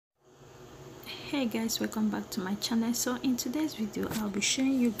Hey guys, welcome back to my channel. So in today's video I'll be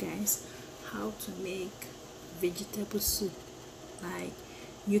showing you guys how to make vegetable soup. Like,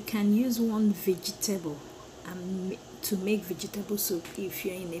 you can use one vegetable to make vegetable soup if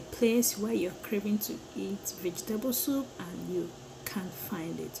you're in a place where you're craving to eat vegetable soup and you can't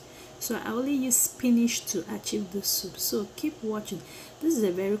find it. So I only use spinach to achieve the soup, so keep watching. This is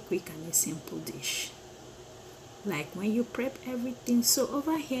a very quick and a simple dish, like when you prep everything. So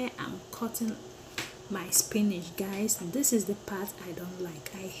over here I'm cutting my spinach, guys. This is the part I don't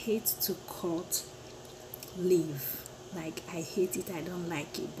like. I hate to cut leaf. Like, I hate it, I don't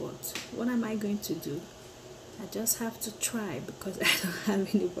like it, but what am I going to do? I just have to try because I don't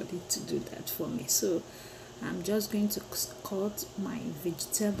have anybody to do that for me. So I'm just going to cut my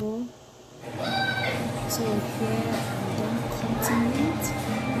vegetable. So here I'm done cutting it.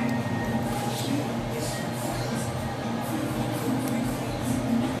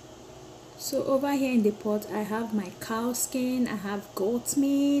 So over here in the pot I have my cow skin, I have goat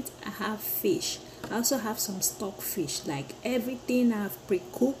meat, I have fish. I also have some stock fish. Like, everything I've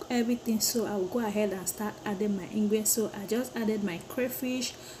pre-cooked everything, so I will go ahead and start adding my ingredients. So I just added my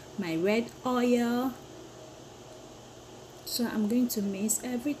crayfish, my red oil. So I'm going to mix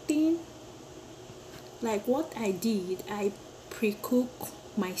everything. Like what I did, I pre-cooked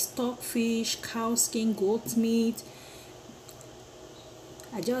my stock fish, cow skin, goat meat.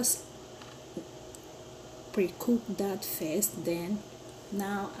 I just pre-cook that first, then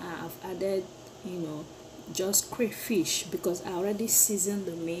now I've added just crayfish because I already seasoned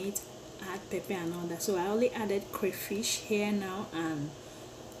the meat, add pepper and all that. So I only added crayfish here now and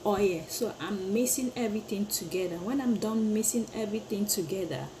oil. So I'm mixing everything together. When I'm done mixing everything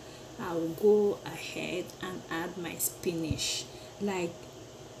together, I'll go ahead and add my spinach. Like,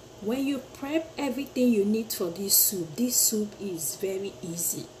 when you prep everything you need for this soup is very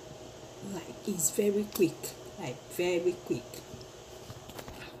easy. Like, it's very quick, like very quick.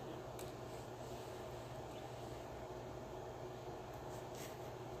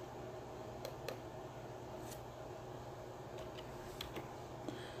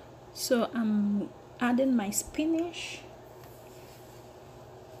 So I'm adding my spinach.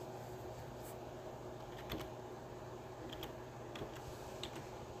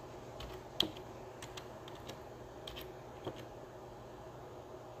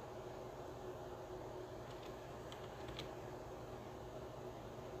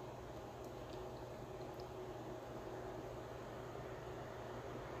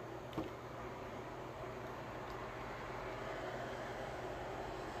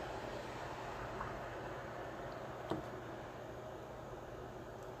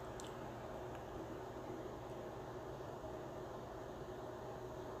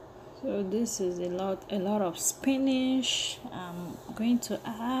 So this is a lot of spinach. I'm going to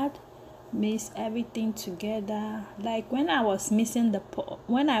add, mix everything together. Like, when I was mixing the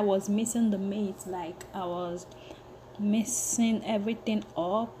meat, like I was mixing everything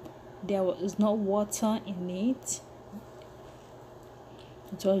up, there was no water in it.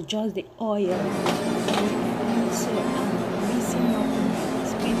 It was just the oil. So I'm mixing up the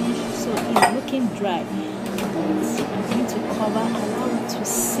spinach, so it's looking dry. I'm going to cover, allow it to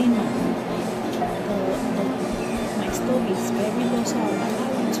simmer. My stove is very low, so I'll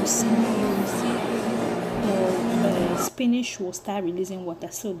allow it to simmer. You will see the spinach will start releasing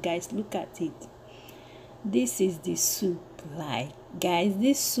water. So guys, look at it. This is the soup. Like, guys,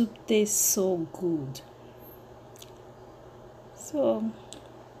 this soup tastes so good. So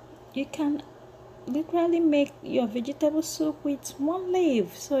you can literally make your vegetable soup with one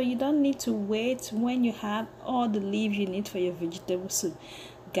leaf, so you don't need to wait when you have all the leaves you need for your vegetable soup.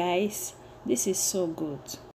 Guys, this is so good.